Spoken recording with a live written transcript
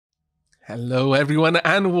Hello everyone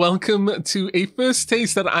and welcome to a first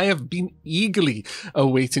taste that I have been eagerly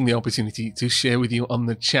awaiting the opportunity to share with you on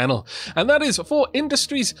the channel, and that is for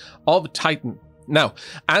Industries of Titan. Now,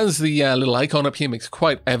 as the little icon up here makes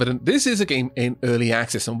quite evident, this is a game in early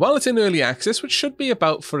access, and while it's in early access, which should be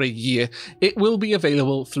about for a year, it will be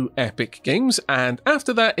available through Epic Games, and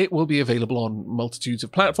after that it will be available on multitudes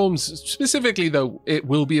of platforms. Specifically though, it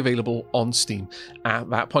will be available on Steam at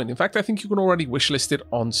that point. In fact, I think you can already wishlist it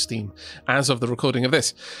on Steam as of the recording of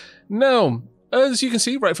this. Now, as you can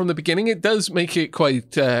see right from the beginning, it does make it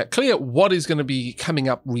quite clear what is going to be coming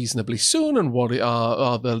up reasonably soon and what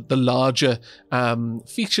are the larger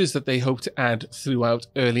features that they hope to add throughout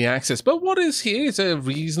early access. But what is here is a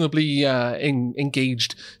reasonably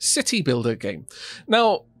engaged city builder game.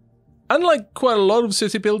 Now, unlike quite a lot of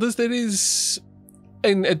city builders, there is,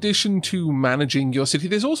 in addition to managing your city,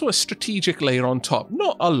 there's also a strategic layer on top.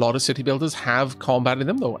 Not a lot of city builders have combat in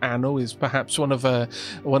them, though Anno is perhaps one of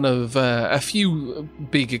a few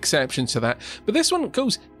big exceptions to that. But this one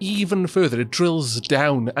goes even further. It drills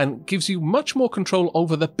down and gives you much more control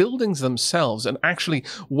over the buildings themselves and actually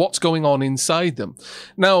what's going on inside them.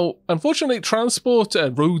 Now, unfortunately, transport,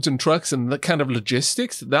 roads and trucks and the kind of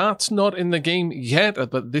logistics, that's not in the game yet,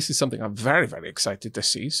 but this is something I'm very, very excited to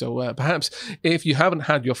see. So perhaps if you haven't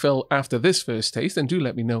had your fill after this first taste, then do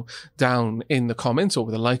let me know down in the comments or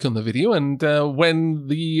with a like on the video, and when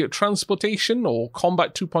the transportation or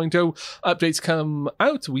combat 2.0 updates come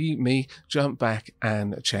out, we may jump back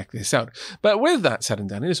and check this out. But with that said and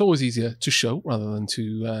done, it's always easier to show rather than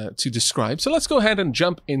to describe, so let's go ahead and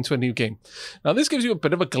jump into a new game. Now this gives you a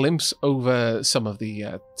bit of a glimpse over some of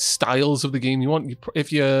the styles of the game you want.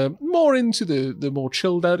 If you're more into the more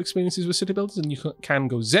chilled out experiences with city builders, then you can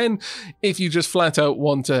go Zen. If you just flat out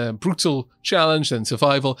want a brutal challenge, then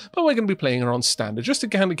survival, but we're going to be playing her on standard just to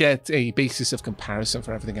kind of get a basis of comparison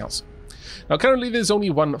for everything else. Now currently there's only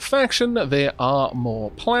one faction, there are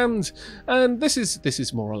more planned, and this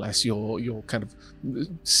is more or less your kind of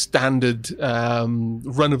standard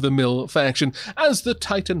run-of-the-mill faction. As the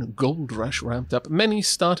Titan gold rush ramped up, many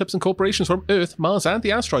startups and corporations from Earth, Mars and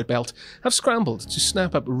the asteroid belt have scrambled to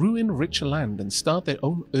snap up ruin-rich land and start their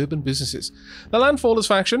own urban businesses. The Landfallers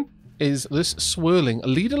faction is this swirling,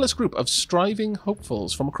 leaderless group of striving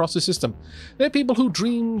hopefuls from across the system. They're people who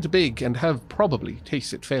dreamed big and have probably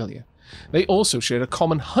tasted failure. They also share a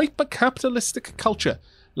common hyper-capitalistic culture.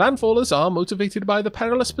 Landfallers are motivated by the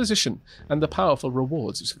perilous position and the powerful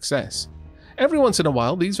rewards of success. Every once in a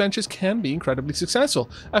while, these ventures can be incredibly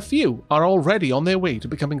successful. A few are already on their way to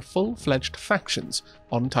becoming full-fledged factions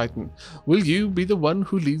on Titan. Will you be the one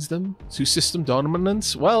who leads them to system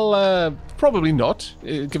dominance? Well, probably not,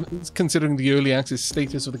 considering the early access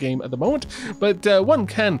status of the game at the moment, but one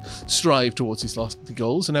can strive towards these lofty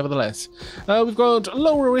goals, nevertheless. We've got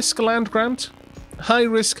lower risk land grant, high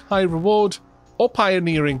risk, high reward, or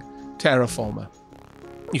pioneering terraformer.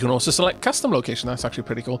 You can also select custom location. That's actually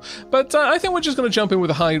pretty cool. But I think we're just going to jump in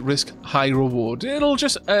with a high risk, high reward. It'll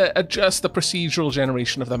just adjust the procedural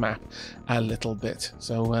generation of the map a little bit.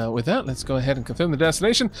 So with that, let's go ahead and confirm the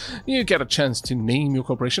destination. You get a chance to name your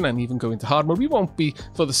corporation and even go into hard mode. We won't be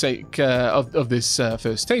for the sake of this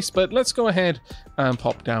first taste, but let's go ahead and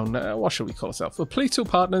pop down. What should we call ourselves? For Plato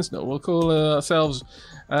Partners? No, we'll call ourselves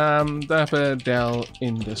Dapper Dell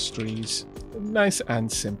Industries. Nice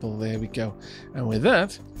and simple, there we go. And with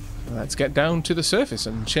that, let's get down to the surface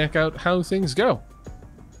and check out how things go.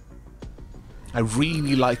 I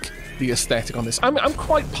really like the aesthetic on this. I'm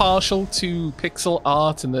quite partial to pixel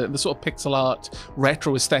art and the sort of pixel art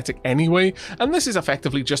retro aesthetic anyway, and this is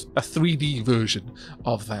effectively just a 3D version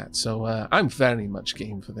of that, so I'm very much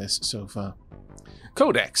game for this so far.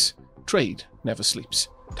 Codex. Trade never sleeps.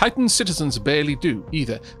 Titan citizens barely do,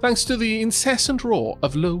 either, thanks to the incessant roar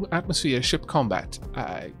of low-atmosphere ship combat.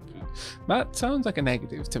 That sounds like a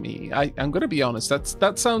negative to me. I'm going to be honest,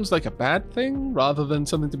 that sounds like a bad thing rather than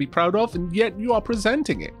something to be proud of, and yet you are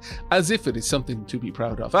presenting it as if it is something to be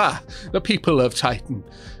proud of. Ah, the people of Titan.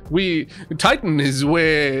 Titan is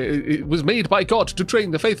where it was made by God to train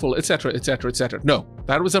the faithful, etc., etc., etc. No,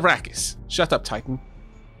 that was Arrakis. Shut up, Titan.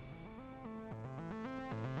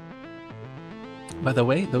 By the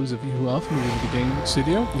way, those of you who are familiar with the game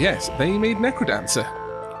studio, yes, they made Necrodancer,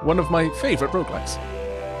 one of my favourite roguelikes.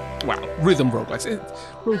 Well, rhythm roguelikes.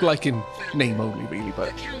 Roguelike in name only, really,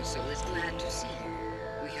 but... The Council is glad to see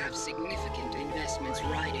you. We have significant investments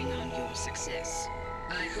riding on your success.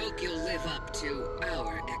 I hope you'll live up to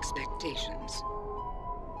our expectations.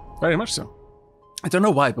 Very much so. I don't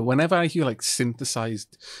know why, but whenever I hear like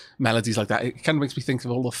synthesized melodies like that, it kind of makes me think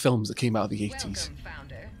of all the films that came out of the 80s. Welcome,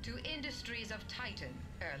 Founder, to Industries of Titan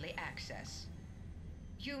Early Access.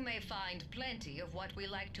 You may find plenty of what we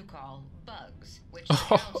like to call bugs, which the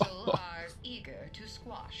Council are eager to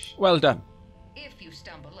squash. Well done. If you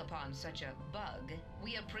stumble upon such a bug,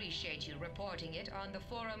 we appreciate you reporting it on the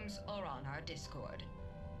forums or on our Discord.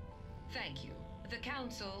 Thank you. The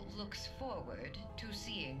Council looks forward to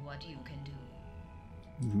seeing what you can do.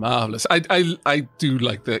 Marvelous. I do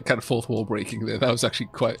like the kind of fourth wall breaking there. That was actually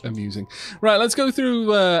quite amusing. Right, let's go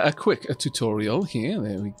through a quick tutorial here.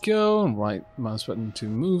 There we go. Right mouse button to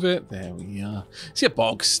move it. There we are. It's your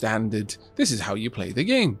bog standard. This is how you play the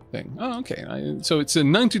game thing. Oh, okay. So it's a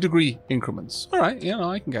 90-degree increments. All right. Yeah,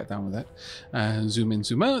 no, I can get down with that. Zoom in,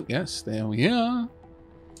 zoom out. Yes, there we are.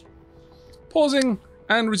 Pausing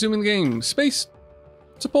and resuming the game. Space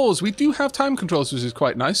to pause. We do have time controls, which is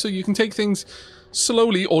quite nice. So you can take things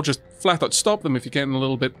slowly or just flat out stop them if you're getting a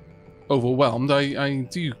little bit overwhelmed. I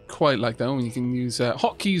do quite like that when you can use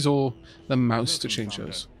hotkeys or the mouse to change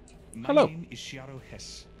those. Hello. My name is Shiaro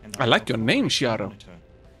Hess, and I like your name, Shiaro. Monitor.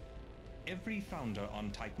 Every founder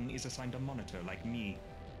on Titan is assigned a monitor like me.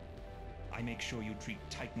 I make sure you treat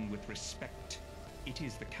Titan with respect. It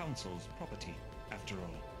is the Council's property, after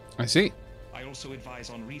all. I see. I also advise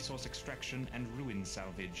on resource extraction and ruin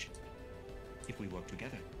salvage. If we work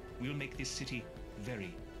together, we'll make this city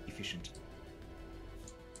very efficient.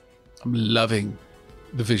 I'm loving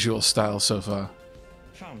the visual style so far.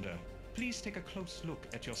 Founder, please take a close look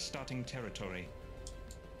at your starting territory.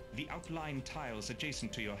 The outlined tiles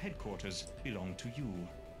adjacent to your headquarters belong to you.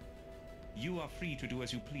 You are free to do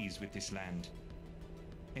as you please with this land.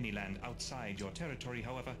 Any land outside your territory,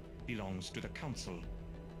 however, belongs to the Council.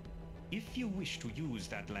 If you wish to use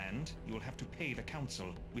that land, you will have to pay the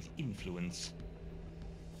Council with influence.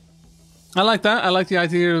 I like that. I like the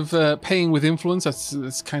idea of paying with influence.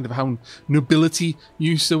 That's kind of how nobility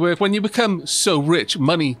used to work. When you become so rich,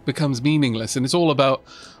 money becomes meaningless, and it's all about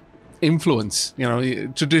influence. You know,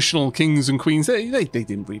 traditional kings and queens, they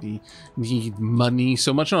didn't really need money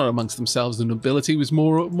so much, not amongst themselves. The nobility was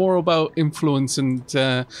more about influence, and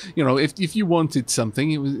you know, if you wanted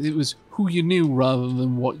something, it was who you knew rather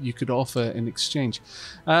than what you could offer in exchange.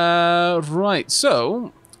 Right,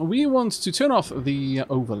 so we want to turn off the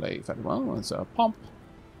overlay very well. Let's pop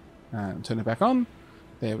and turn it back on.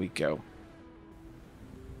 There we go.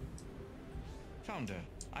 Founder,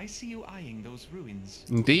 I see you eyeing those ruins.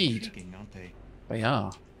 Indeed. Intriguing, aren't they? They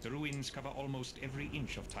are. The ruins cover almost every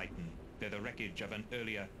inch of Titan. They're the wreckage of an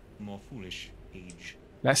earlier, more foolish age.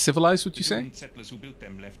 Less civilized, would you The say? ruined settlers who built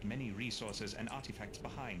them left many resources and artifacts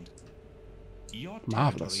behind. Your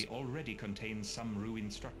Marvelous. territory already contains some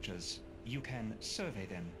ruined structures. You can survey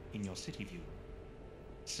them in your city view.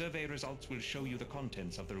 Survey results will show you the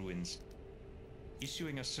contents of the ruins.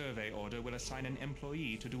 Issuing a survey order will assign an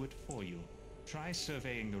employee to do it for you. Try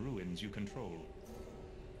surveying the ruins you control.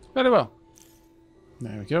 Very well.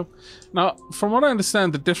 There we go. Now, from what I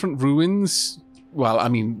understand, the different ruins, well, I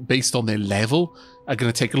mean, based on their level, are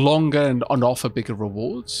going to take longer and offer bigger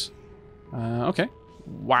rewards. Okay.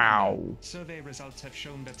 Wow. Survey results have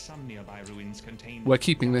shown that some nearby ruins contain We're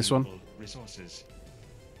keeping this one. valuable resources.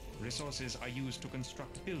 Resources are used to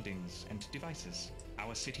construct buildings and devices.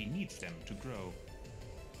 Our city needs them to grow.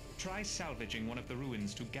 Try salvaging one of the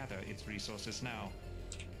ruins to gather its resources now.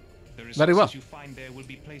 The resources Very well. you find there will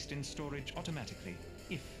be placed in storage automatically,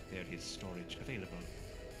 if there is storage available.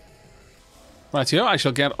 Right here, I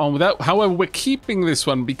shall get on with that. However, we're keeping this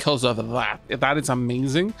one because of that. That is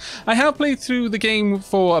amazing. I have played through the game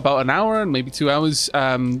for about an hour and maybe 2 hours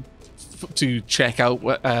to check out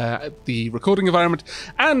the recording environment,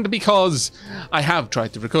 and because I have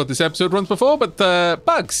tried to record this episode once before, but the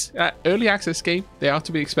bugs, early access game, they are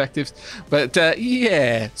to be expected. But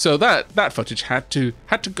yeah, so that footage had to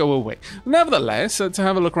go away. Nevertheless, let's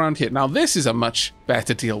have a look around here. Now this is a much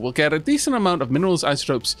better deal. We'll get a decent amount of minerals,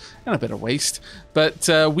 isotopes, and a bit of waste, but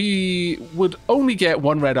we would only get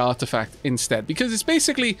one red artifact instead, because it's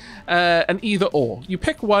basically an either or. You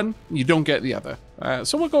pick one, you don't get the other.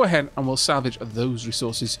 So we'll go ahead and we'll salvage those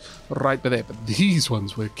resources right by there. But these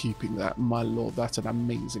ones, we're keeping that. My lord, that's an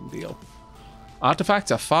amazing deal.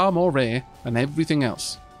 Artifacts are far more rare than everything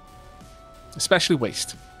else. Especially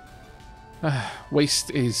waste.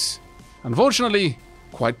 Waste is, unfortunately,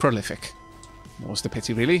 quite prolific. More's the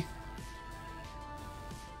pity, really.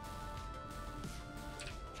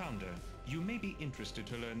 Founder, you may be interested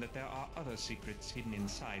to learn that there are other secrets hidden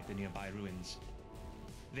inside the nearby ruins.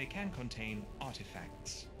 They can contain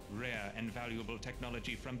artifacts, rare and valuable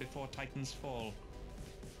technology from before Titan's fall.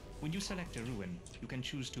 When you select a ruin, you can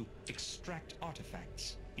choose to extract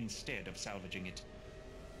artifacts instead of salvaging it.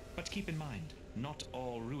 But keep in mind, not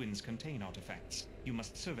all ruins contain artifacts. You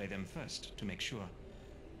must survey them first to make sure.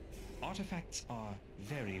 Artifacts are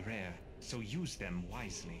very rare, so use them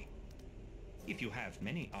wisely. If you have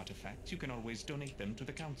many artifacts, you can always donate them to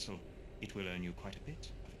the council. It will earn you quite a bit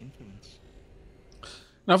of influence.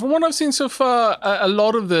 Now, from what I've seen so far, a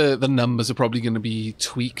lot of the numbers are probably going to be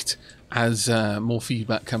tweaked as more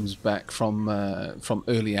feedback comes back from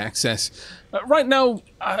early access. Right now,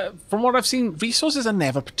 from what I've seen, resources are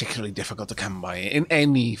never particularly difficult to come by in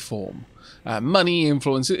any form. Money,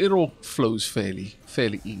 influence, it all flows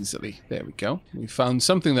fairly easily. There we go. We found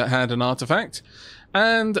something that had an artifact.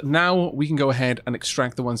 And now we can go ahead and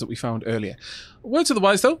extract the ones that we found earlier. Word to the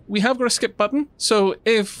wise, though, we have got a skip button. So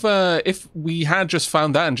if we had just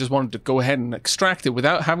found that and just wanted to go ahead and extract it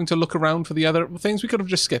without having to look around for the other things, we could have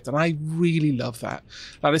just skipped. And I really love that.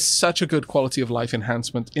 That is such a good quality of life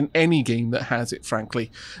enhancement in any game that has it,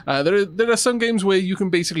 frankly. There are some games where you can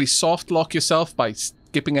basically soft lock yourself by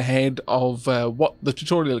skipping ahead of what the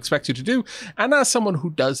tutorial expects you to do, and as someone who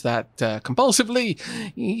does that compulsively,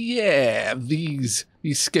 yeah, these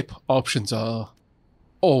skip options are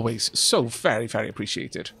always so very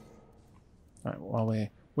appreciated. All right, while we're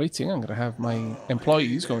waiting, I'm going to have my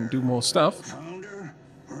employees go and do more stuff. Founder?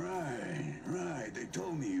 Right. They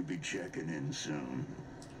told me you'd be checking in soon.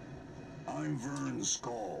 I'm Vern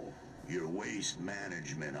Skull, your waste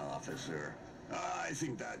management officer. I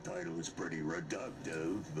think that title is pretty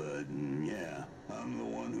reductive, but yeah, I'm the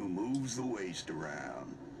one who moves the waste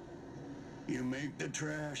around. You make the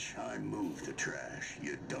trash, I move the trash.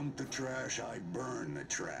 You dump the trash, I burn the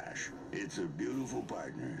trash. It's a beautiful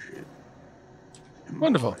partnership. And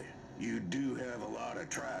wonderful. Boy, you do have a lot of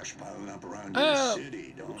trash piling up around your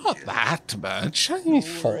city, don't you? Not that much. Only No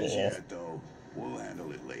 4. worries yet, though. We'll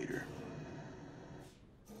handle it later.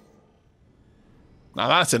 Now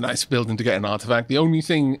that's a nice building to get an artifact. The only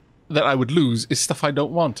thing that I would lose is stuff I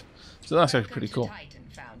don't want. So that's actually pretty cool. Titan,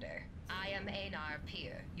 Founder. I am Einar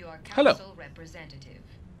Peer, your Hello. council representative.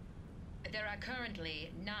 There are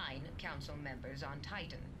currently 9 council members on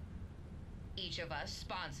Titan. Each of us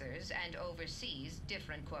sponsors and oversees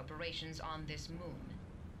different corporations on this moon.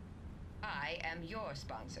 I am your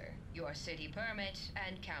sponsor. Your city permit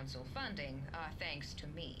and council funding are thanks to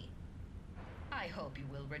me. I hope you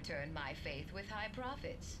will return my faith with high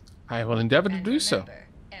profits. I will endeavor to And do so. remember,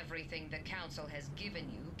 everything the council has given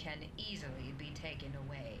you can easily be taken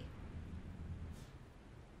away.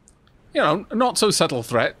 You know, not so subtle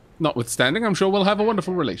threat, notwithstanding, I'm sure we'll have a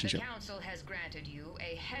wonderful The relationship. council has granted you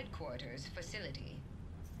a headquarters facility.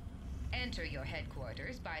 Enter your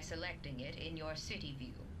headquarters by selecting it in your city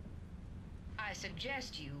view. I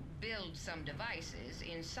suggest you build some devices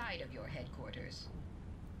inside of your headquarters.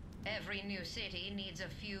 Every new city needs a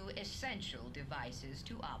few essential devices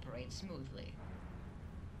to operate smoothly.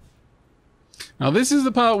 Now this is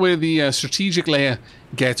the part where the strategic layer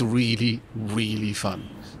gets really fun.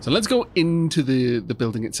 So let's go into the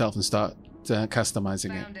building itself and start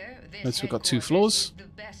customizing it. Founder, this Notice we've got 2 headquarters floors. is the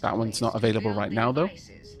best That one's place not to available build right the now, though.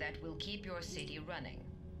 devices that will keep your city running.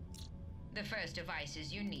 The first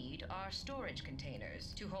devices you need are storage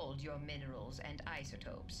containers to hold your minerals and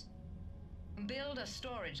isotopes. Build a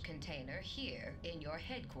storage container here in your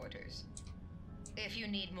headquarters. If you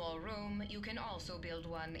need more room, you can also build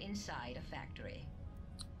one inside a factory.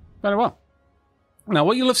 Very well. Now,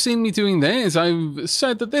 what you'll have seen me doing there is I've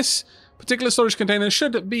said that this particular storage container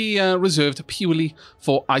should be reserved purely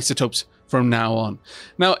for isotopes from now on.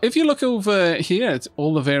 Now, if you look over here at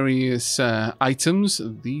all the various items,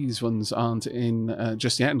 these ones aren't in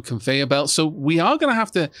just yet, and conveyor belts, so we are going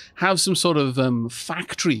to have some sort of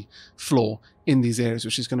factory floor in these areas,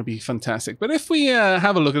 which is going to be fantastic. But if we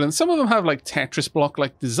have a look at them, some of them have like Tetris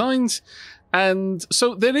block-like designs, and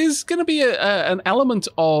so there is going to be an element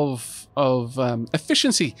of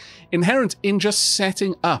efficiency inherent in just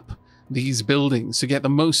setting up these buildings to get the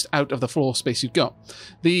most out of the floor space you've got.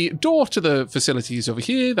 The door to the facility is over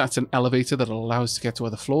here. That's an elevator that will allow us to get to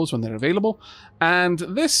other floors when they're available. And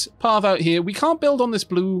this path out here, we can't build on this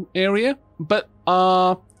blue area, but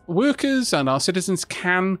our workers and our citizens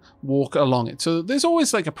can walk along it. So there's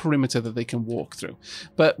always like a perimeter that they can walk through.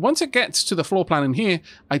 But once it gets to the floor plan in here,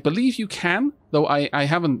 I believe you can, though I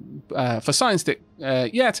haven't for scienced it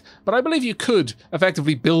yet, but I believe you could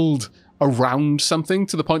effectively build around something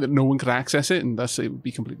to the point that no one could access it, and thus it would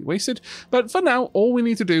be completely wasted. But for now, all we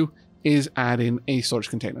need to do is add in a storage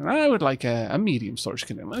container. I would like a medium storage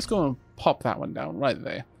container. Let's go and pop that one down right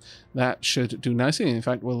there. That should do nicely. In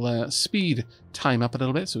fact, we'll speed time up a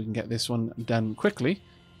little bit so we can get this one done quickly.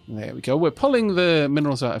 There we go. We're pulling the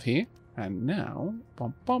minerals out of here. And now,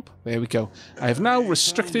 bump, bump. There we go. I have now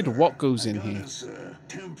restricted what goes in here. It's a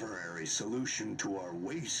temporary solution to our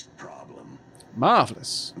waste problem.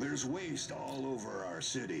 Marvelous. There's waste all over our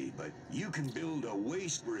city, but you can build a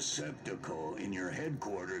waste receptacle in your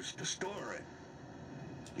headquarters to store it.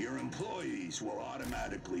 Your employees will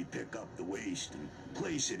automatically pick up the waste and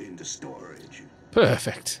place it into storage.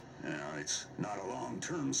 Perfect. Now, it's not a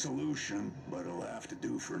long-term solution, but it'll have to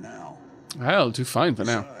do for now. I'll do fine for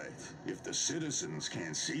now. Besides, if the citizens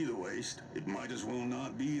can't see the waste, it might as well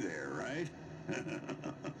not be there, right?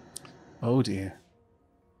 Oh dear.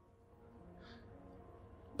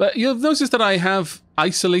 But you'll notice that I have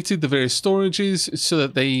isolated the various storages so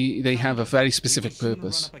that they have a very specific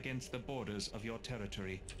purpose. Run up against the borders of your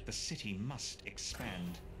territory. The city must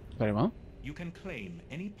expand. Very well. You can claim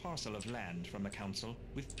any parcel of land from the council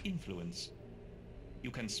with influence. You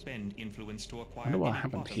can spend influence to acquire any what plot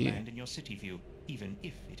happened of here. land in your city view, even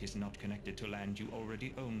if it is not connected to land you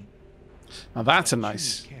already own. Now that's a But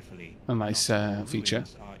nice, choose carefully. a nice Not all feature.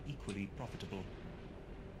 ruins are equally profitable.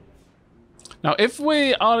 Now, if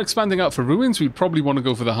we are expanding out for ruins, we probably want to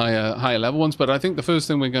go for the higher level ones. But I think the first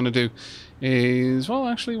thing we're going to do is, well,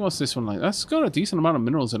 actually, what's this one like? That's got a decent amount of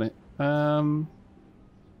minerals in it. I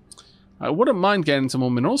wouldn't mind getting some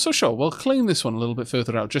more minerals, so sure, we'll claim this one a little bit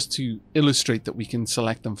further out, just to illustrate that we can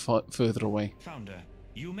select them further away. Founder,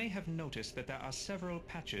 you may have noticed that there are several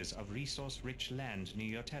patches of resource-rich land near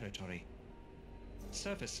your territory.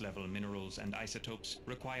 Surface-level minerals and isotopes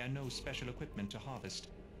require no special equipment to harvest.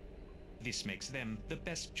 This makes them the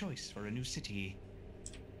best choice for a new city.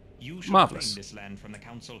 You should Marvelous. claim this land from the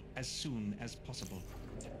council as soon as possible.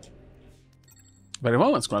 Very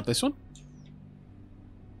well, let's grab this one.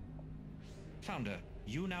 Founder,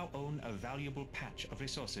 you now own a valuable patch of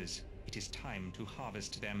resources. It is time to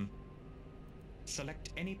harvest them.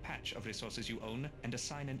 Select any patch of resources you own and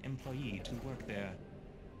assign an employee to work there.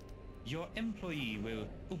 Your employee will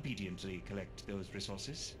obediently collect those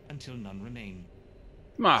resources until none remain.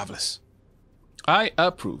 Marvelous. I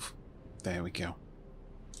approve. There we go.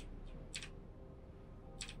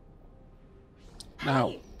 Now,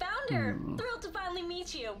 Hey, Founder! Thrilled to finally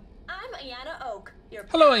meet you. I'm Ayanna Oak, your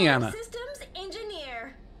Hello, power Ayanna. systems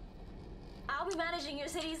engineer. I'll be managing your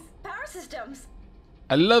city's power systems.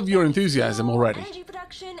 I love your enthusiasm Fuel, already. Energy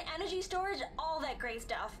production, energy storage, all that great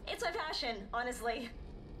stuff. It's my passion, honestly.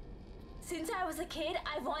 Since I was a kid,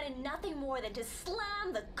 I've wanted nothing more than to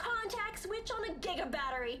slam the contact switch on a giga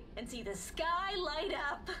battery and see the sky light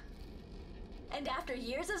up. And after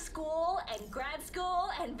years of school and grad school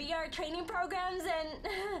and VR training programs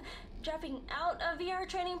and dropping out of VR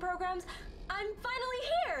training programs, I'm finally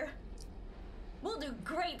here. We'll do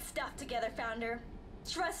great stuff together, Founder.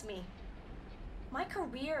 Trust me. My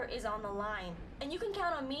career is on the line, and you can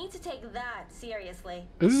count on me to take that seriously.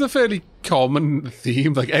 This is a fairly common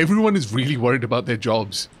theme. Like, everyone is really worried about their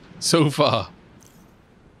jobs so far.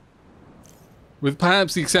 With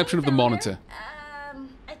perhaps the exception of the Founder, monitor.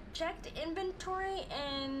 I checked inventory,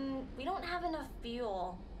 and we don't have enough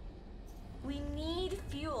fuel. We need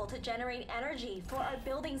fuel to generate energy for our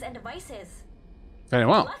buildings and devices. Very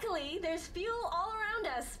well. Luckily, there's fuel all around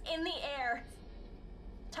us, in the air.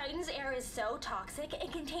 Titan's air is so toxic, it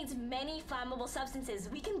contains many flammable substances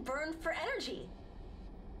we can burn for energy.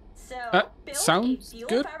 So, build a sounds fuel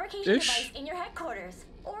good-ish. fabrication device in your headquarters,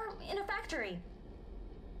 or in a factory.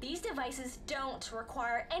 These devices don't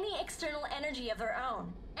require any external energy of their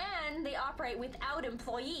own, and they operate without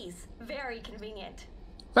employees. Very convenient.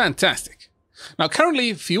 Fantastic. Now,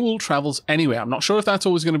 currently, fuel travels anywhere. I'm not sure if that's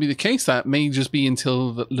always going to be the case. That may just be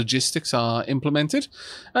until the logistics are implemented.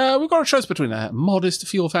 We've got a choice between a modest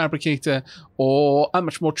fuel fabricator or a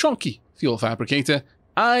much more chunky fuel fabricator.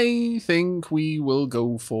 I think we will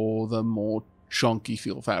go for the more chunky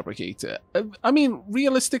fuel fabricator. I mean,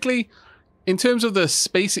 realistically, in terms of the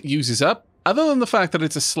space it uses up, other than the fact that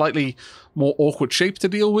it's a slightly more awkward shape to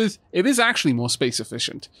deal with, it is actually more space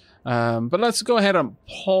efficient. But let's go ahead and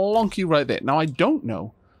plonk you right there. Now, I don't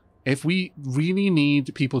know if we really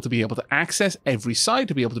need people to be able to access every side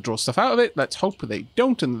to be able to draw stuff out of it. Let's hope they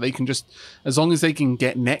don't, and they can just, as long as they can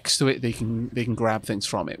get next to it, they can grab things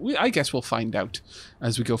from it. I guess we'll find out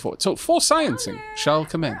as we go forward. So, for sciencing shall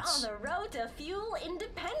commence. We're on the road to fuel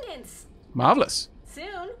independence. Marvelous.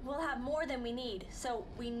 Soon, we'll have more than we need, so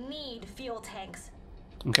we need fuel tanks.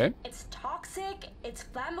 Okay. It's toxic, it's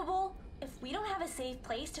flammable. If we don't have a safe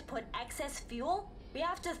place to put excess fuel, we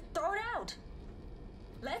have to throw it out.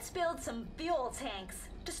 Let's build some fuel tanks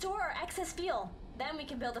to store our excess fuel. Then we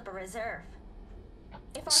can build up a reserve.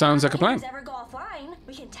 If our Sounds like a plan. fabricators ever go offline,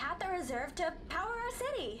 we can tap the reserve to power our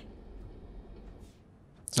city.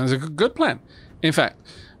 Sounds like a good plan. In fact,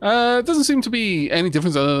 it doesn't seem to be any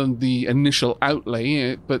difference other than the initial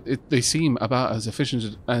outlay, but they seem about as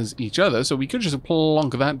efficient as each other, so we could just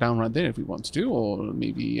plonk that down right there if we want to, or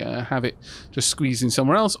maybe have it just squeezed in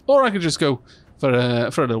somewhere else, or I could just go for a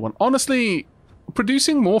little one. Honestly,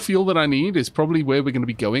 producing more fuel than I need is probably where we're going to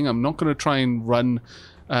be going. I'm not going to try and run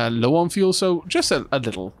low on fuel, so just a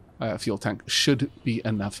little fuel tank should be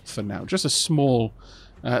enough for now. Just a small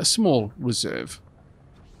reserve.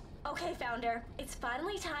 Okay, Founder, it's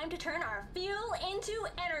finally time to turn our fuel into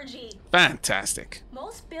energy. Fantastic.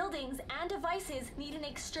 Most buildings and devices need an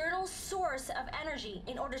external source of energy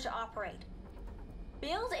in order to operate.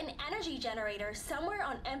 Build an energy generator somewhere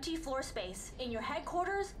on empty floor space, in your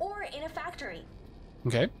headquarters or in a factory.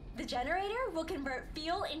 Okay. The generator will convert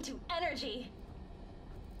fuel into energy.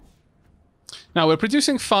 Now we're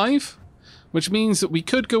producing 5, which means that we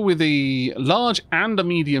could go with a large and a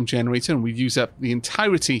medium generator, and we've used up the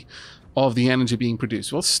entirety of the energy being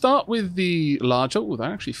produced. We'll start with the larger. Oh,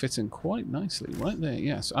 that actually fits in quite nicely right there.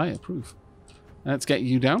 Yes, I approve. Let's get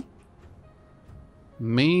you down.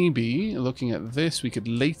 Maybe, looking at this, we could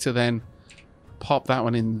later then pop that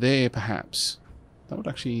one in there, perhaps. That would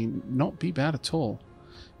actually not be bad at all.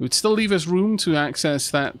 It would still leave us room to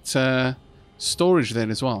access that storage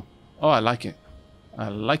then as well. Oh, I like it. I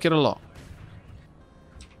like it a lot.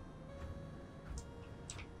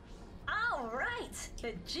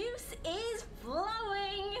 The juice is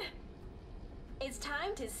flowing! It's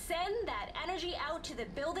time to send that energy out to the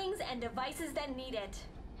buildings and devices that need it.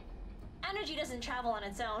 Energy doesn't travel on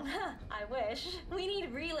its own. I wish. We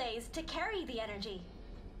need relays to carry the energy.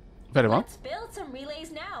 Very well. Let's build some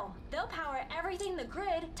relays now. They'll power everything the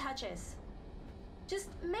grid touches. Just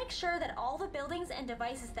make sure that all the buildings and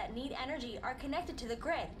devices that need energy are connected to the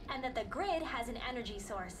grid, and that the grid has an energy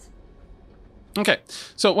source. Okay,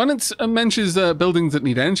 so when it mentions buildings that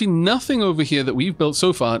need energy, nothing over here that we've built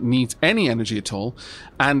so far needs any energy at all,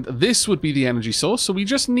 and this would be the energy source, so we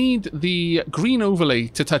just need the green overlay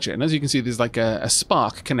to touch it, and as you can see, there's like a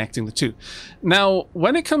spark connecting the two. Now,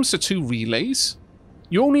 when it comes to 2 relays,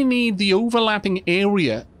 you only need the overlapping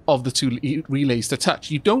area of the 2 relays to touch.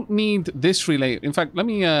 You don't need this relay. In fact, let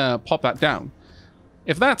me pop that down.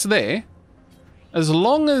 If that's there, as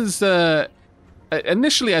long as...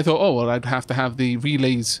 initially, I thought, oh, well, I'd have to have the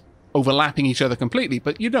relays overlapping each other completely,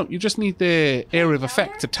 but you don't. You just need the area of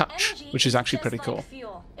effect to touch, which is actually pretty cool.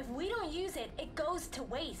 Fuel. If we don't use it, it goes to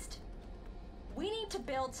waste. We need to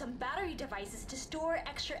build some battery devices to store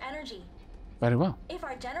extra energy. Very well. If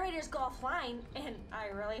our generators go offline, and I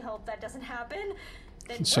really hope that doesn't happen,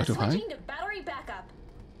 then So we're do I. switching to battery backup.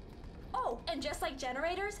 Oh, and just like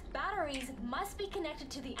generators, batteries must be connected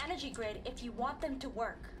to the energy grid if you want them to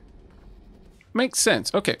work. Makes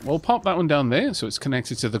sense. Okay, we'll pop that one down there so it's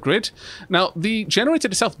connected to the grid. Now, the generator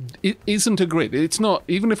itself, it isn't a grid. It's not,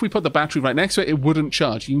 even if we put the battery right next to it, it wouldn't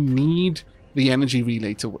charge. You need the energy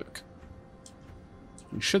relay to work.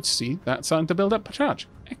 You should see that starting to build up a charge.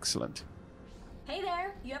 Excellent. Hey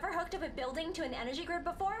there, you ever hooked up a building to an energy grid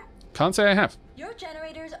before? Can't say I have. Your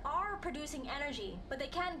generators are producing energy, but they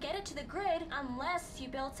can't get it to the grid unless you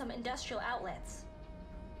build some industrial outlets.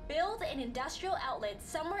 Build an industrial outlet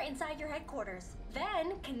somewhere inside your headquarters.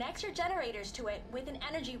 Then connect your generators to it with an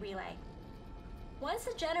energy relay. Once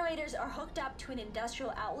the generators are hooked up to an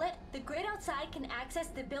industrial outlet, the grid outside can access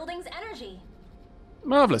the building's energy.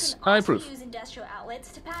 Marvelous. I approve. You can also use industrial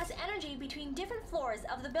outlets to pass energy between different floors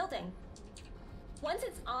of the building. Once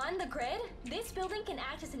it's on the grid, this building can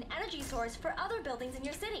act as an energy source for other buildings in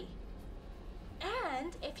your city.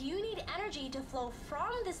 And if you need energy to flow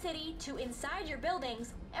from the city to inside your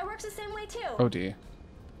buildings, it works the same way too. Oh dear.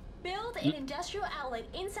 Build an industrial outlet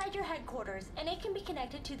inside your headquarters, and it can be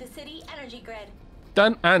connected to the city energy grid.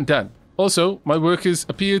 Done and done. Also, my workers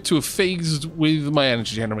appear to have phased with my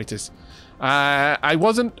energy generators. I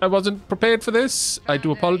wasn't prepared for this. I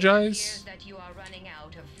do apologize. That you are running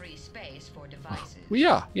out of free space for devices. We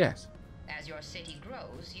are, yes. As your city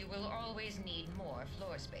grows, you will always need more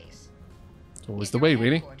floor space. It's always the way,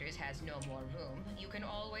 really. If your headquarters has no more room, you can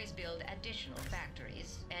always build additional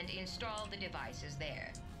factories and install the devices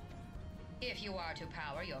there. If you are to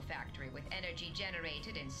power your factory with energy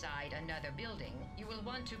generated inside another building, you will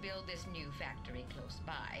want to build this new factory close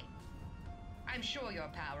by. I'm sure your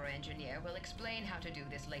power engineer will explain how to do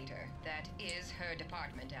this later. That is her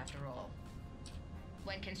department, after all.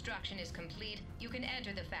 When construction is complete, you can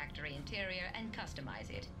enter the factory interior and customize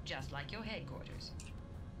it, just like your headquarters.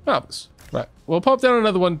 Marvelous. Right, we'll pop down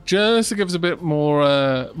another one just to give us a bit more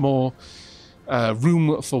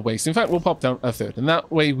room for waste. In fact, we'll pop down a third, and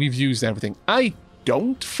that way we've used everything. I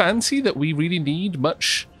don't fancy that we really need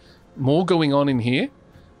much more going on in here.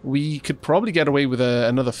 we could probably get away with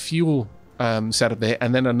another fuel setup there,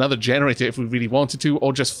 and then another generator if we really wanted to,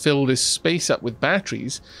 or just fill this space up with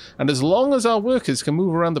batteries. And as long as our workers can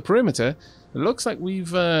move around the perimeter, it looks like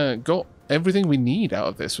we've got everything we need out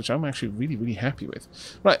of this, which I'm actually really, really happy with.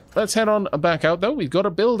 Right, let's head on back out, though. We've got to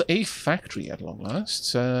build a factory at long last.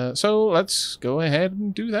 So let's go ahead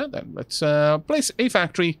and do that then. Let's place a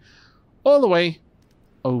factory all the way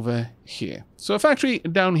over here. So a factory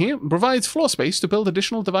down here provides floor space to build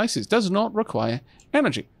additional devices. Does not require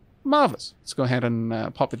energy. Marvelous. Let's go ahead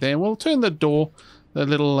and pop it there. We'll turn the door, the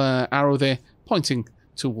little arrow there, pointing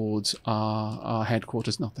towards our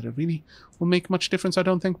headquarters. Not that it really will make much difference, I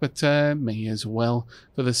don't think, but may as well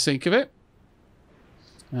for the sake of it.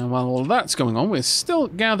 And while all that's going on, we're still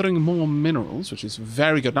gathering more minerals, which is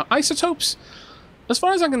very good. Now, isotopes, as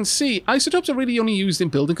far as I can see, isotopes are really only used in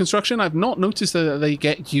building construction. I've not noticed that they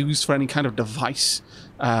get used for any kind of device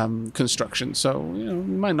construction, so you know,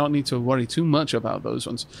 we might not need to worry too much about those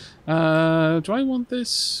ones. Do I want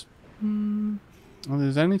this?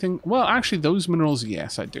 There's anything? Well, actually, those minerals,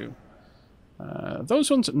 yes, I do.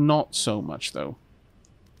 Those ones, not so much, though.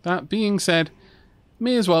 That being said,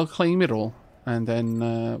 may as well claim it all, and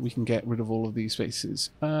then we can get rid of all of these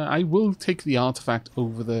spaces. I will take the artifact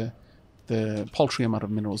over the paltry amount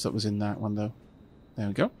of minerals that was in that one, though. There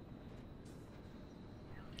we go.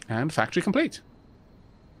 And factory complete.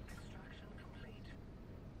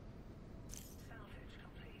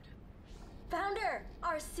 Founder,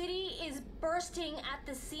 our city is bursting at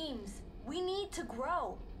the seams. We need to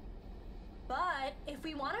grow. But if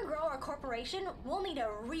we want to grow our corporation, we'll need a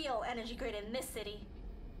real energy grid in this city.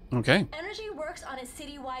 Okay. Energy works on a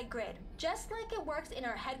citywide grid, just like it works in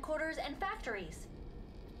our headquarters and factories.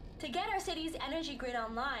 To get our city's energy grid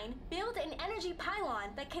online, build an energy pylon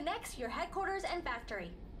that connects your headquarters and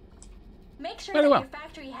factory. Make sure that your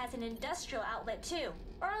factory has an industrial outlet too,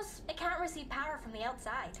 or else it can't receive power from the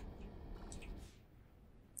outside.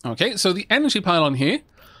 Okay, so the energy pylon here,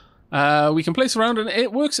 we can place around, and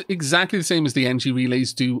it works exactly the same as the energy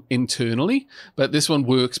relays do internally, but this one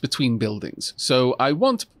works between buildings. So I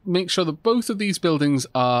want to make sure that both of these buildings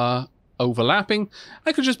are overlapping.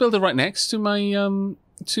 I could just build it right next to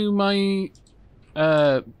my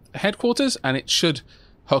headquarters, and it should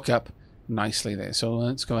hook up nicely there. So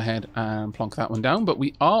let's go ahead and plonk that one down, but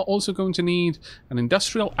we are also going to need an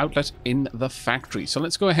industrial outlet in the factory. So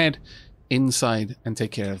let's go ahead inside and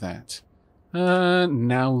take care of that.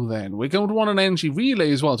 Now then, we're going to want an energy relay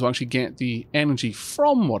as well to actually get the energy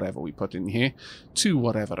from whatever we put in here to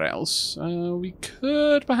whatever else. We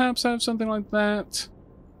could perhaps have something like that.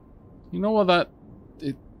 You know what,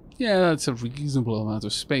 yeah, that's a reasonable amount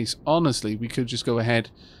of space. Honestly, we could just go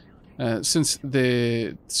ahead, since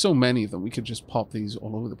there's so many of them, we could just pop these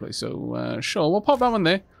all over the place. So sure, we'll pop that one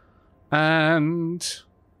there, and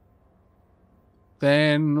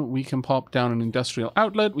then we can pop down an industrial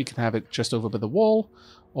outlet. We can have it just over by the wall,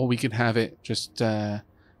 or we can have it just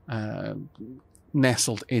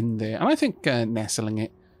nestled in there. And I think nestling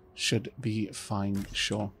it should be fine,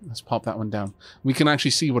 sure. Let's pop that one down. We can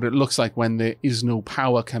actually see what it looks like when there is no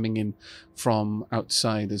power coming in from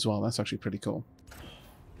outside as well. That's actually pretty cool.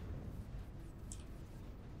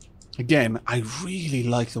 Again, I really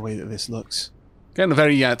like the way that this looks. Getting a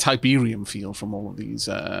very Tiberium feel from all of these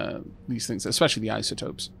things, especially the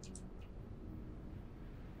isotopes.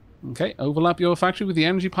 Okay, overlap your factory with the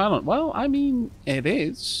energy pylon. Well, I mean, it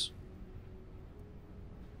is.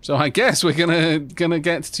 So I guess we're gonna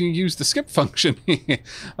get to use the skip function here.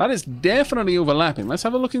 That is definitely overlapping. Let's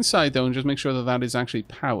have a look inside though and just make sure that that is actually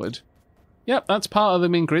powered. Yep, that's part of the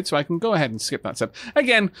main grid, so I can go ahead and skip that step.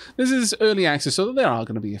 Again, this is early access, so there are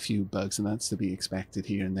going to be a few bugs, and that's to be expected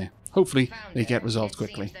here and there. Hopefully, they get resolved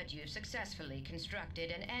quickly. It seems that you've successfully constructed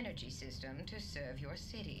an energy system to serve your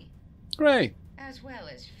city. Great. As well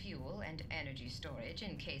as fuel and energy storage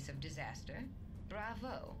in case of disaster.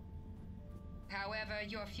 Bravo. However,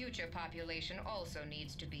 your future population also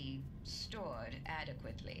needs to be stored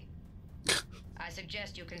adequately. I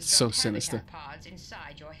suggest you construct habitat pods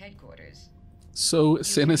inside your headquarters. So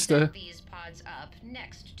sinister. You can set these pods up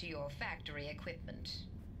next to your factory equipment.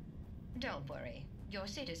 Don't worry, your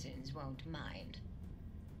citizens won't mind.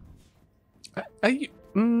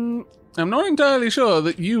 I'm not entirely sure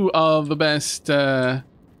that you are the best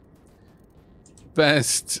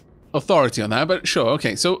authority on that, but sure.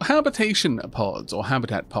 Okay, so habitation pods or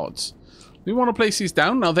habitat pods. We want to place these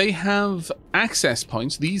down. Now, they have access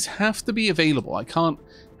points. These have to be available. I can't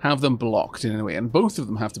have them blocked in any way, and both of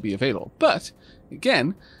them have to be available. But,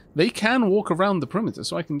 again, they can walk around the perimeter,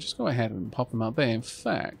 so I can just go ahead and pop them out there. In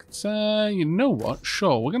fact, you know what?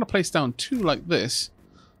 Sure, we're going to place down two like this.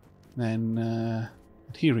 Then,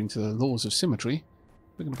 adhering to the laws of symmetry,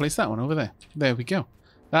 we're going to place that one over there. There we go.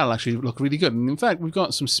 That'll actually look really good. And in fact, we've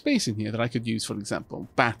got some space in here that I could use, for example,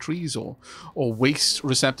 batteries or waste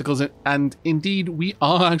receptacles. And indeed, we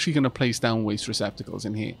are actually going to place down waste receptacles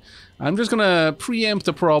in here. I'm just going to preempt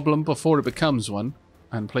a problem before it becomes one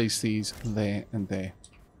and place these there and there.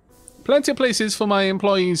 Plenty of places for my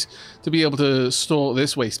employees to be able to store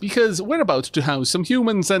this waste, because we're about to house some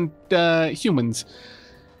humans, and humans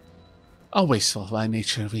are wasteful by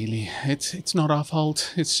nature, really. It's not our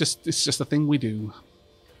fault. It's just a thing we do.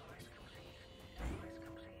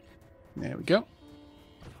 There we go.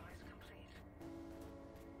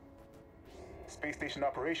 Space station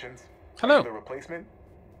operations. Hello. Are you the replacement?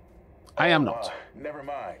 I am not. Never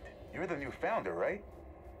mind. You're the new founder, right?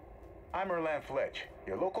 I'm Erlan Fletch,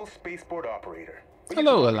 your local spaceport operator. But you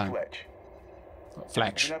Hello, can call me Erlan. Fletch.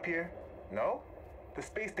 Fletch. Been up here? No? The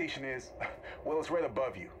space station is, well, it's right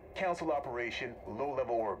above you. Council operation,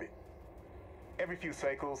 low-level orbit. Every few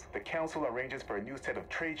cycles, the Council arranges for a new set of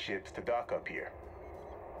trade ships to dock up here.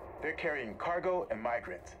 They're carrying cargo and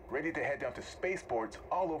migrants, ready to head down to spaceports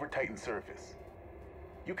all over Titan's surface.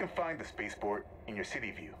 You can find the spaceport in your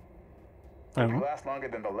city view. If you last longer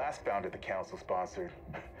than the last founder the Council sponsored,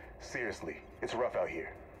 seriously, it's rough out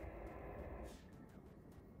here.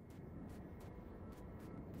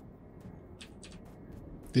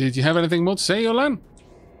 Did you have anything more to say, Erlan?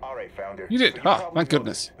 All right, founder. You did? So Ah, probably thank know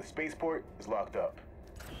goodness. The spaceport is locked up.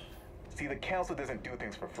 See, the Council doesn't do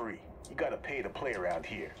things for free. You gotta pay to play around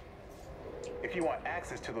here. If you want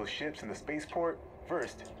access to those ships in the spaceport,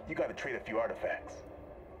 first, you gotta trade a few artifacts.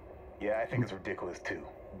 Yeah, I think it's ridiculous too.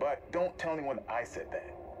 But don't tell anyone I said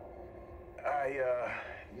that. I,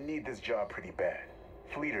 need this job pretty bad.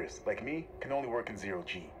 Fleeters, like me, can only work in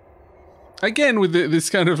 0G. Again, with this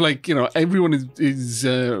kind of like, you know, everyone is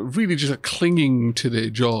really just clinging to their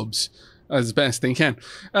jobs as best they can.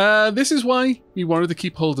 This is why we wanted to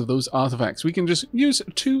keep hold of those artifacts. We can just use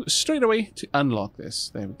 2 straight away to unlock this.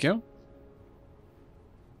 There we go.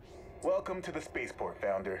 Welcome to the spaceport,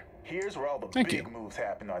 founder. Here's where all the Thank big you. moves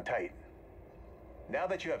happen on Titan. Now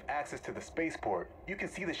that you have access to the spaceport, you can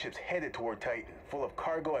see the ships headed toward Titan, full of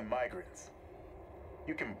cargo and migrants.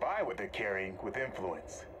 You can buy what they're carrying with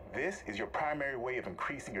influence. This is your primary way of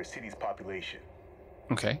increasing your city's population.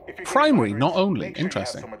 Okay. If you're getting Primary, migrants, not only. make sure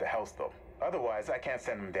Interesting. You have somewhere to house them. Otherwise, I can't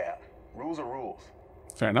send them down. Rules are rules.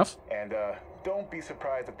 Fair enough. And don't be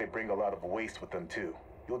surprised if they bring a lot of waste with them too.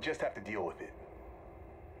 You'll just have to deal with it.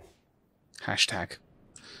 Hashtag.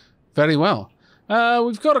 Very well.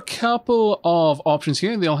 We've got a couple of options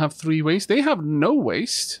here. They'll have 3 waste. They have no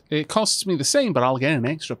waste. It costs me the same, but I'll get an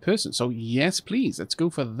extra person. So yes, please. Let's go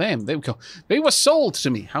for them. There we go. They were sold to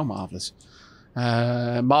me. How marvelous.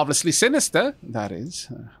 Marvelously sinister, that is.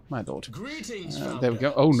 My daughter. Greetings, there we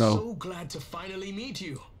go. Oh, no. So glad to finally meet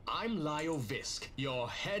you. I'm Lyle Visk, your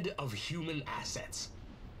head of human assets.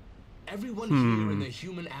 Everyone here in the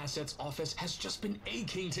human assets office has just been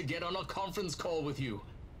aching to get on a conference call with you.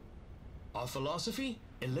 Our philosophy?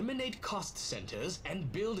 Eliminate cost centers and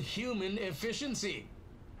build human efficiency.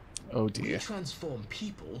 Oh, We dear. transform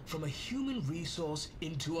people from a human resource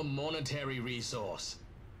into a monetary resource.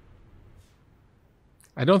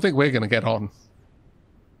 I don't think we're going to get on.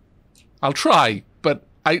 I'll try, but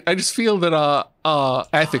I just feel that our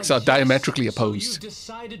ethics are Yes, diametrically So opposed. you've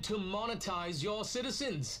decided to monetize your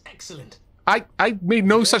citizens. Excellent. I made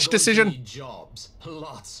no There such are going to decision. be jobs,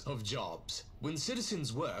 lots of jobs. When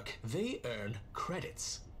citizens work, they earn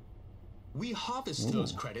credits. We harvest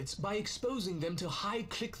those credits by exposing them to high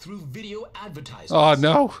click-through video advertisements. Oh,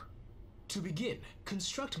 no. To begin,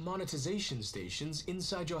 construct monetization stations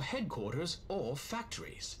inside your headquarters or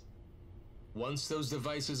factories. Once those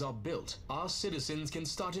devices are built, our citizens can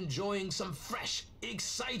start enjoying some fresh,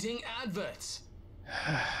 exciting adverts.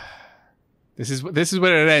 This is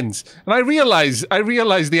where it ends. And I realize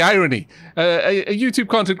the irony. A YouTube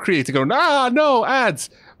content creator going, no, ads.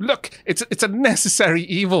 Look, it's a necessary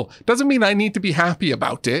evil. Doesn't mean I need to be happy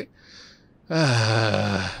about it.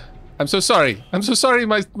 I'm so sorry. I'm so sorry,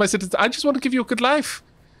 my citizens. I just want to give you a good life.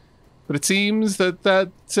 But it seems that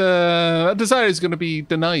desire is going to be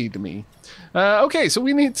denied me. Okay, so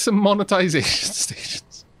we need some monetization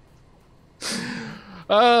stations.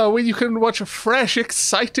 Where you can watch a fresh,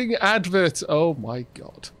 exciting advert. Oh my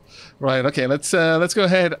god. Right, okay, let's go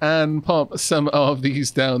ahead and pop some of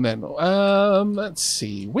these down then. Let's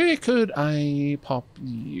see. Where could I pop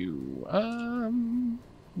you?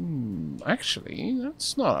 Actually,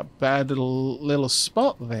 that's not a bad little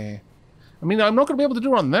spot there. I mean, I'm not going to be able to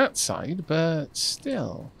do it on that side, but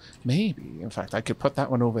still, maybe. In fact, I could put that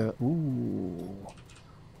one over. Ooh.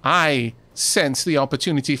 I sense the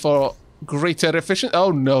opportunity for greater efficiency.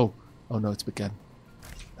 Oh no. Oh no, it's begun.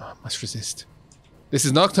 Oh, I must resist. This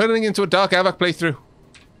is not turning into a Dark Aavak playthrough.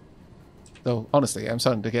 Though, honestly, I'm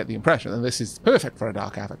starting to get the impression that this is perfect for a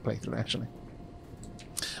Dark Aavak playthrough, actually.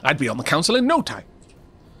 I'd be on the council in no time.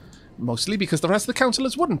 Mostly because the rest of the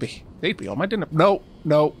councillors wouldn't be. They'd be on my dinner. No,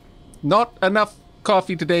 no. Not enough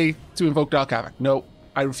coffee today to invoke Dark Aavak. No,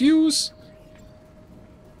 I refuse.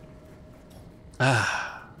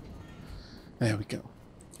 Ah. There we go.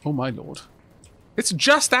 Oh my lord. It's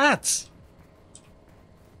just ads!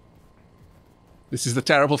 This is the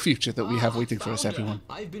terrible future that we have waiting for us, everyone.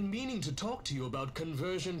 I've been meaning to talk to you about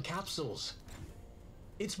conversion capsules.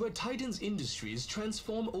 It's where Titan's Industries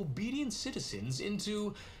transform obedient citizens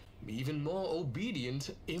into even more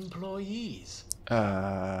obedient employees.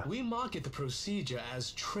 We market the procedure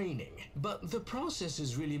as training, but the process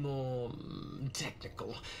is really more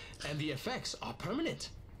technical, and the effects are permanent.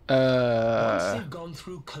 Once they've gone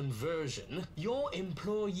through conversion, your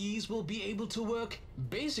employees will be able to work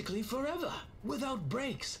basically forever, without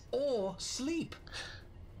breaks or sleep.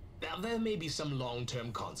 Now, there may be some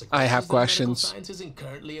long-term consequences I have questions. that medical science isn't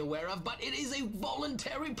currently aware of, but it is a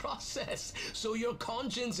voluntary process, so your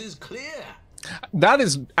conscience is clear. That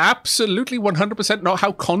is absolutely 100% not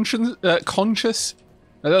how conscience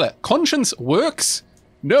works.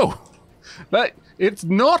 No, it's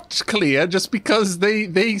not clear just because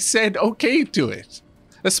they said okay to it.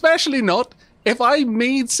 Especially not if I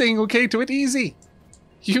made saying okay to it easy.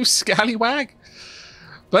 You scallywag.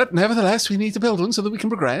 But nevertheless, we need to build one so that we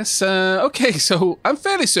can progress. Okay, so I'm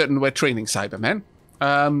fairly certain we're training Cybermen.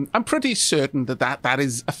 I'm pretty certain that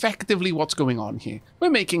is effectively what's going on here.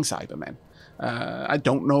 We're making Cybermen. I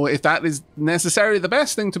don't know if that is necessarily the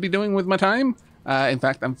best thing to be doing with my time. In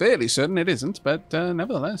fact, I'm fairly certain it isn't, but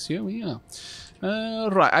nevertheless, here we are.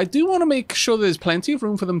 Right, I do want to make sure there's plenty of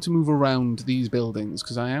room for them to move around these buildings,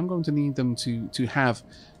 because I am going to need them to have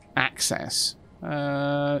access.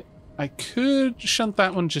 I could shunt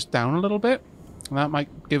that one just down a little bit. That might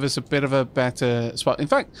give us a bit of a better spot. In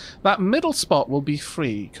fact, that middle spot will be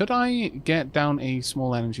free. Could I get down a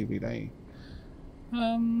small energy relay?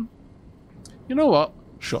 You know what?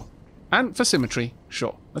 Sure. And for symmetry,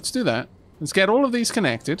 sure. Let's do that. Let's get all of these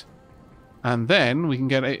connected. And then we can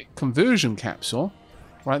get a conversion capsule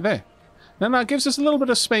right there. Then that gives us a little bit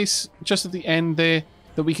of space just at the end there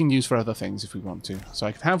that we can use for other things if we want to. So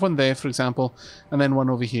I could have one there, for example, and then one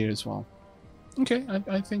over here as well. Okay,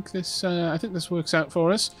 I think this works out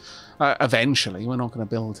for us. Eventually, we're not going to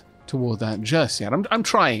build toward that just yet. I'm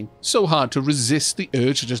trying so hard to resist the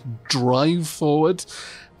urge to just drive forward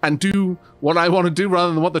and do what I want to do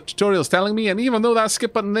rather than what the tutorial's telling me. And even though that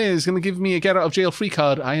skip button there is going to give me a get out of jail free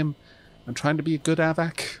card, I'm trying to be a good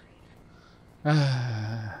Aavak.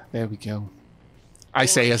 There we go. I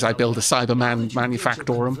say as I build a Cyberman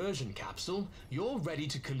Manufactorum. Conversion capsule, you're ready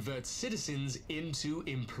to convert citizens into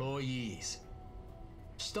employees.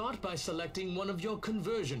 Start by selecting one of your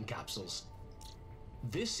conversion capsules.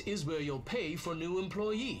 This is where you'll pay for new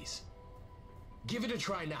employees. Give it a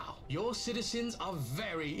try now. Your citizens are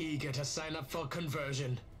very eager to sign up for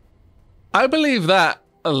conversion. I believe that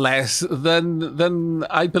less than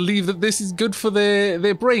I believe that this is good for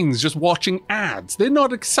their brains, just watching ads. They're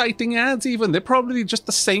not exciting ads even. They're probably just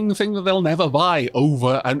the same thing that they'll never buy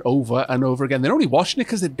over and over and over again. They're only watching it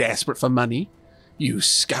because they're desperate for money. You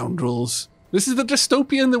scoundrels. This is the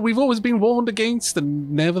dystopian that we've always been warned against,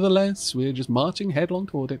 and nevertheless, we're just marching headlong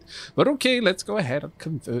toward it. But okay, let's go ahead and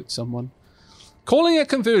convert someone. Calling it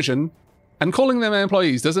conversion and calling them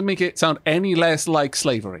employees doesn't make it sound any less like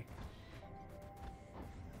slavery.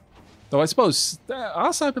 Though I suppose, are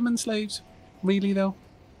Cybermen slaves? Really, though?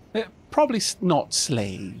 They're probably not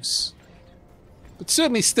slaves. But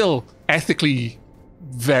certainly still ethically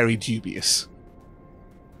very dubious.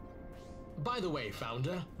 By the way,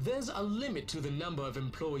 Founder, there's a limit to the number of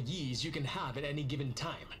employees you can have at any given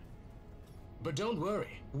time. But don't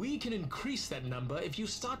worry, we can increase that number if you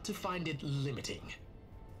start to find it limiting.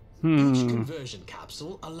 Each conversion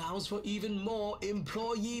capsule allows for even more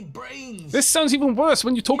employee brains. This sounds even worse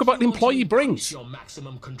when you talk about employee brains. Your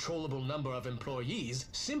maximum controllable number of employees,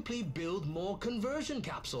 simply build more conversion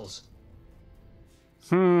capsules.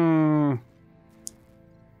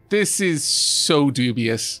 This is so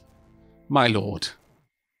dubious, my lord.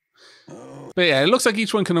 But yeah, it looks like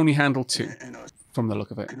each one can only handle 2, from the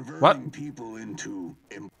look of it. What? People into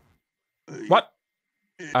What?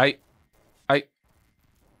 I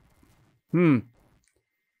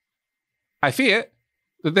fear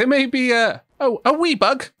that there may be a wee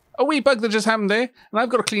bug a wee bug that just happened there, and I've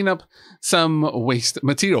got to clean up some waste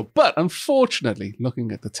material. But unfortunately,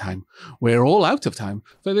 looking at the time, we're all out of time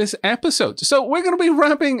for this episode. So we're going to be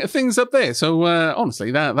wrapping things up there. So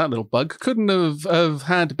honestly, that little bug couldn't have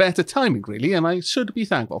had better timing, really, and I should be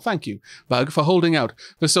thankful. Thank you, bug, for holding out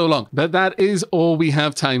for so long. But that is all we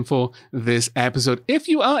have time for this episode. If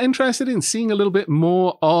you are interested in seeing a little bit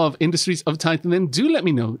more of Industries of Titan, then do let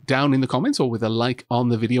me know down in the comments or with a like on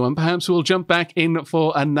the video, and perhaps we'll jump back in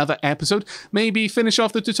for another episode, maybe finish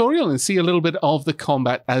off the tutorial and see a little bit of the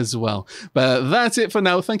combat as well. But that's it for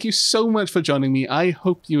now. Thank you so much for joining me. I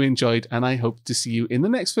hope you enjoyed, and I hope to see you in the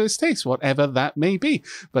next First Taste, whatever that may be.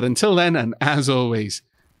 But until then, and as always,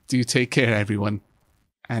 do take care, everyone.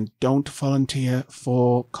 And don't volunteer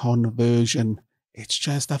for conversion. It's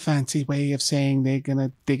just a fancy way of saying they're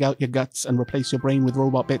gonna dig out your guts and replace your brain with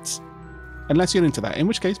robot bits. Unless you're into that, in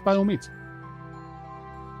which case, by all means.